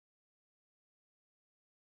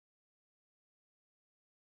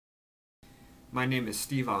My name is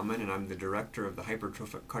Steve Ommen, and I'm the director of the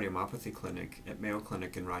Hypertrophic Cardiomyopathy Clinic at Mayo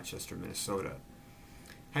Clinic in Rochester, Minnesota.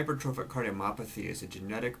 Hypertrophic cardiomyopathy is a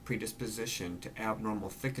genetic predisposition to abnormal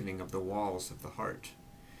thickening of the walls of the heart.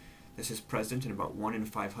 This is present in about 1 in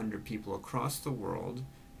 500 people across the world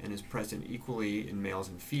and is present equally in males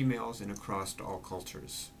and females and across all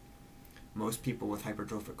cultures. Most people with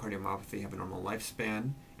hypertrophic cardiomyopathy have a normal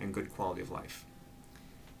lifespan and good quality of life.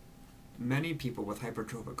 Many people with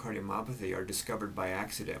hypertrophic cardiomyopathy are discovered by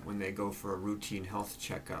accident when they go for a routine health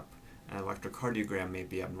checkup. An electrocardiogram may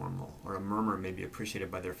be abnormal, or a murmur may be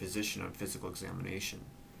appreciated by their physician on physical examination.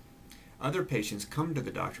 Other patients come to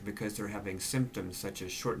the doctor because they're having symptoms such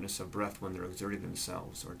as shortness of breath when they're exerting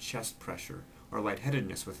themselves, or chest pressure, or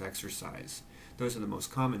lightheadedness with exercise. Those are the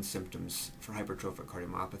most common symptoms for hypertrophic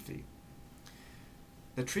cardiomyopathy.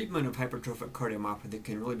 The treatment of hypertrophic cardiomyopathy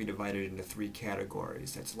can really be divided into 3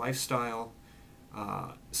 categories. That's lifestyle,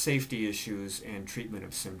 safety issues, and treatment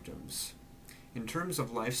of symptoms. In terms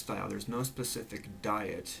of lifestyle, there's no specific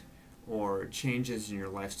diet or changes in your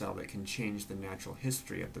lifestyle that can change the natural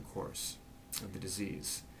history of the course of the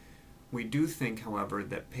disease. We do think, however,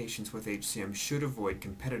 that patients with HCM should avoid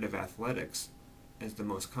competitive athletics, as the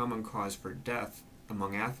most common cause for death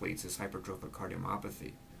among athletes is hypertrophic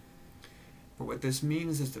cardiomyopathy. But what this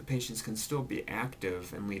means is that patients can still be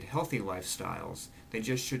active and lead healthy lifestyles. They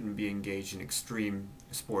just shouldn't be engaged in extreme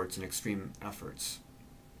sports and extreme efforts.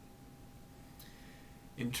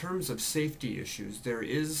 In terms of safety issues, there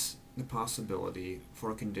is the possibility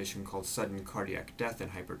for a condition called sudden cardiac death in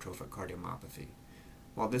hypertrophic cardiomyopathy.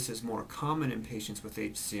 While this is more common in patients with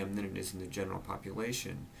HCM than it is in the general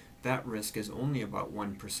population, that risk is only about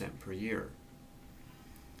 1% per year.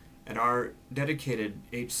 At our dedicated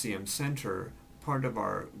HCM center, part of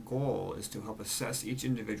our goal is to help assess each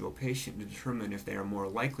individual patient to determine if they are more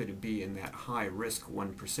likely to be in that high-risk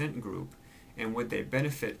 1% group, and would they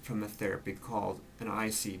benefit from a therapy called an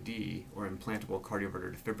ICD, or implantable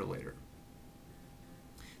cardioverter defibrillator.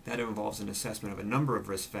 That involves an assessment of a number of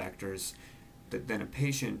risk factors that then a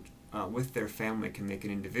patient with their family can make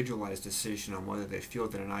an individualized decision on whether they feel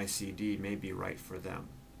that an ICD may be right for them.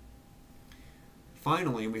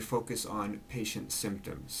 Finally, we focus on patient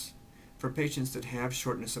symptoms. For patients that have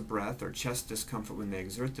shortness of breath or chest discomfort when they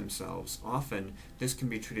exert themselves, often this can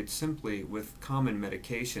be treated simply with common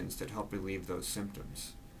medications that help relieve those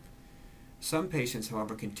symptoms. Some patients,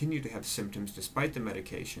 however, continue to have symptoms despite the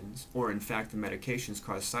medications, or in fact the medications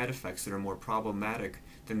cause side effects that are more problematic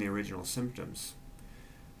than the original symptoms.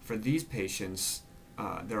 For these patients,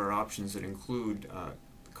 there are options that include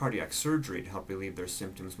cardiac surgery to help relieve their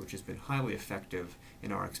symptoms, which has been highly effective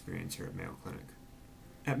in our experience here at Mayo Clinic.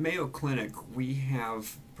 At Mayo Clinic, we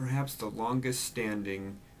have perhaps the longest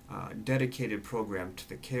standing dedicated program to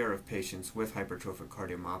the care of patients with hypertrophic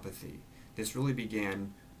cardiomyopathy. This really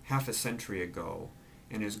began half a century ago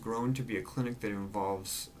and has grown to be a clinic that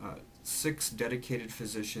involves 6 dedicated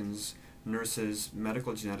physicians, nurses,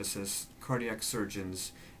 medical geneticists, cardiac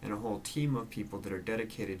surgeons, and a whole team of people that are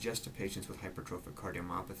dedicated just to patients with hypertrophic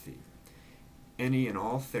cardiomyopathy. Any and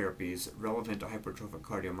all therapies relevant to hypertrophic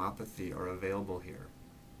cardiomyopathy are available here.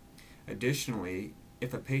 Additionally,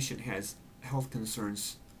 if a patient has health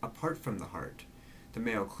concerns apart from the heart, the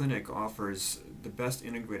Mayo Clinic offers the best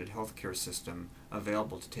integrated healthcare system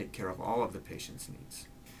available to take care of all of the patient's needs.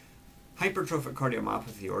 Hypertrophic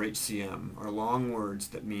cardiomyopathy, or HCM, are long words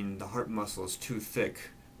that mean the heart muscle is too thick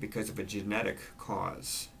because of a genetic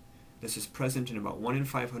cause. This is present in about 1 in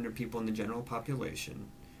 500 people in the general population.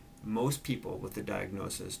 Most people with the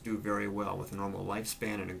diagnosis do very well with a normal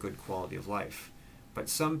lifespan and a good quality of life, but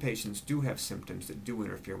some patients do have symptoms that do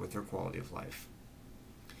interfere with their quality of life.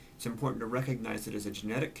 It's important to recognize that as a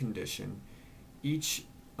genetic condition, each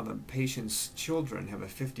of a patient's children have a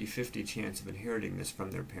 50-50 chance of inheriting this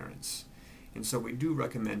from their parents. And so we do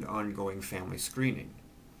recommend ongoing family screening.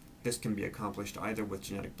 This can be accomplished either with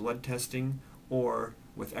genetic blood testing or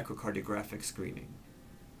with echocardiographic screening.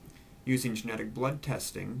 Using genetic blood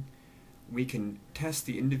testing, we can test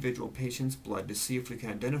the individual patient's blood to see if we can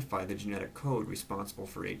identify the genetic code responsible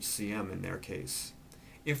for HCM in their case.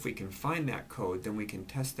 If we can find that code, then we can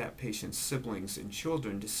test that patient's siblings and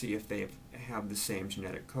children to see if they have the same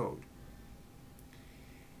genetic code.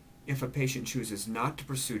 If a patient chooses not to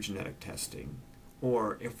pursue genetic testing,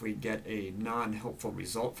 or if we get a non-helpful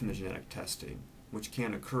result from the genetic testing, which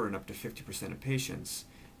can occur in up to 50% of patients,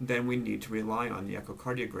 then we need to rely on the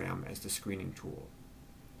echocardiogram as the screening tool.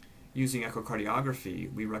 Using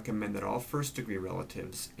echocardiography, we recommend that all first-degree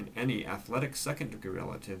relatives and any athletic second-degree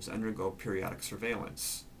relatives undergo periodic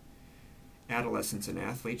surveillance. Adolescents and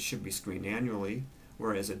athletes should be screened annually,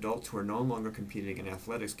 whereas adults who are no longer competing in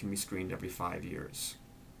athletics can be screened every 5 years.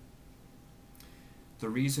 The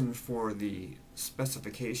reason for the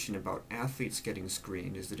specification about athletes getting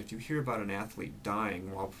screened is that if you hear about an athlete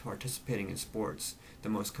dying while participating in sports, the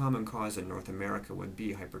most common cause in North America would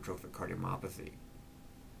be hypertrophic cardiomyopathy.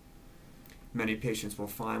 Many patients will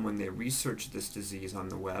find when they research this disease on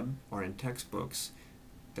the web or in textbooks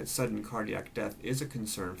that sudden cardiac death is a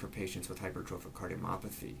concern for patients with hypertrophic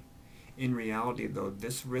cardiomyopathy. In reality, though,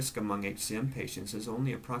 this risk among HCM patients is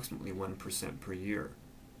only approximately 1% per year.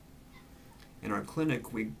 In our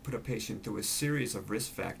clinic, we put a patient through a series of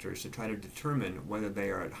risk factors to try to determine whether they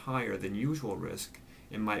are at higher than usual risk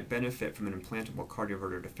and might benefit from an implantable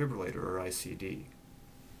cardioverter defibrillator or ICD.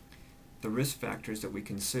 The risk factors that we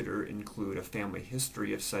consider include a family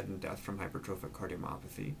history of sudden death from hypertrophic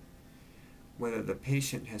cardiomyopathy, whether the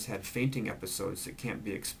patient has had fainting episodes that can't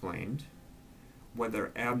be explained,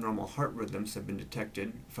 whether abnormal heart rhythms have been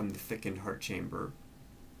detected from the thickened heart chamber,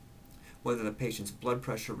 whether the patient's blood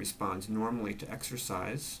pressure responds normally to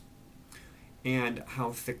exercise, and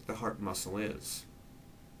how thick the heart muscle is.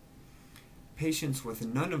 Patients with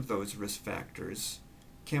none of those risk factors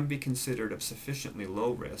can be considered of sufficiently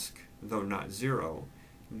low risk, though not zero,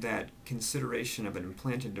 that consideration of an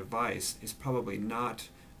implanted device is probably not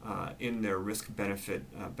in their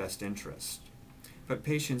risk-benefit best interest. But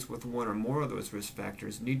patients with one or more of those risk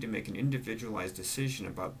factors need to make an individualized decision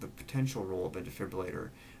about the potential role of a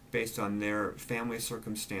defibrillator based on their family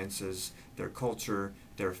circumstances, their culture,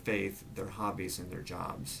 their faith, their hobbies, and their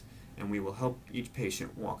jobs. And we will help each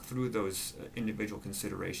patient walk through those individual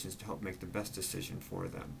considerations to help make the best decision for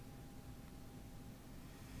them.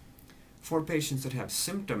 For patients that have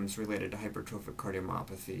symptoms related to hypertrophic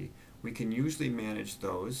cardiomyopathy, we can usually manage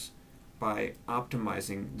those by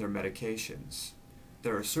optimizing their medications.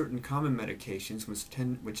 There are certain common medications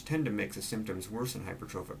which tend to make the symptoms worse in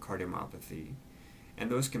hypertrophic cardiomyopathy, and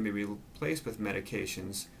those can be replaced with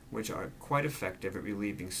medications which are quite effective at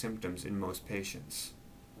relieving symptoms in most patients.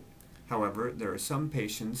 However, there are some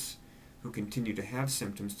patients who continue to have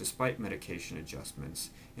symptoms despite medication adjustments,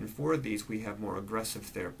 and for these we have more aggressive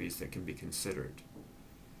therapies that can be considered.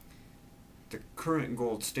 The current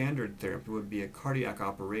gold standard therapy would be a cardiac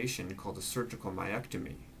operation called a surgical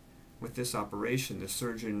myectomy. With this operation, the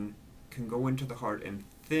surgeon can go into the heart and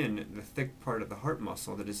thin the thick part of the heart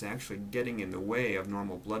muscle that is actually getting in the way of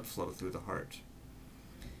normal blood flow through the heart.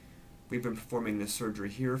 We've been performing this surgery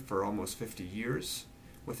here for almost 50 years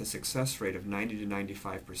with a success rate of 90 to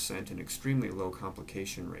 95% and extremely low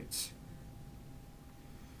complication rates.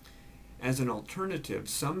 As an alternative,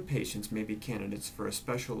 some patients may be candidates for a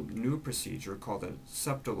special new procedure called a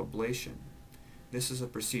septal ablation. This is a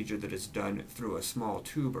procedure that is done through a small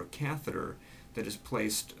tube or catheter that is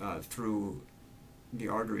placed through the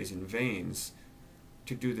arteries and veins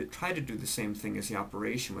to try to do the same thing as the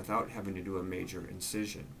operation without having to do a major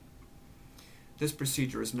incision. This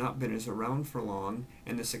procedure has not been around for long,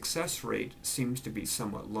 and the success rate seems to be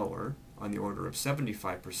somewhat lower, on the order of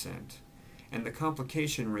 75%, and the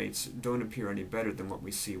complication rates don't appear any better than what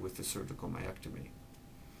we see with the surgical myectomy.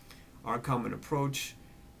 Our common approach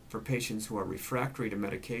for patients who are refractory to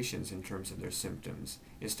medications in terms of their symptoms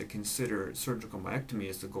is to consider surgical myectomy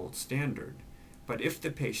as the gold standard. But if the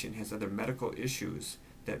patient has other medical issues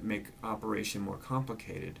that make operation more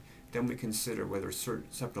complicated, then we consider whether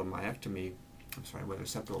septal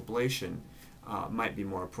ablation might be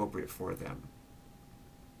more appropriate for them.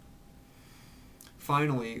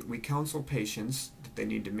 Finally, we counsel patients that they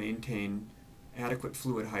need to maintain adequate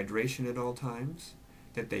fluid hydration at all times,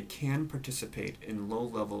 that they can participate in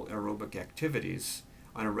low-level aerobic activities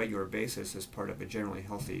on a regular basis as part of a generally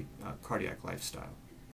healthy cardiac lifestyle.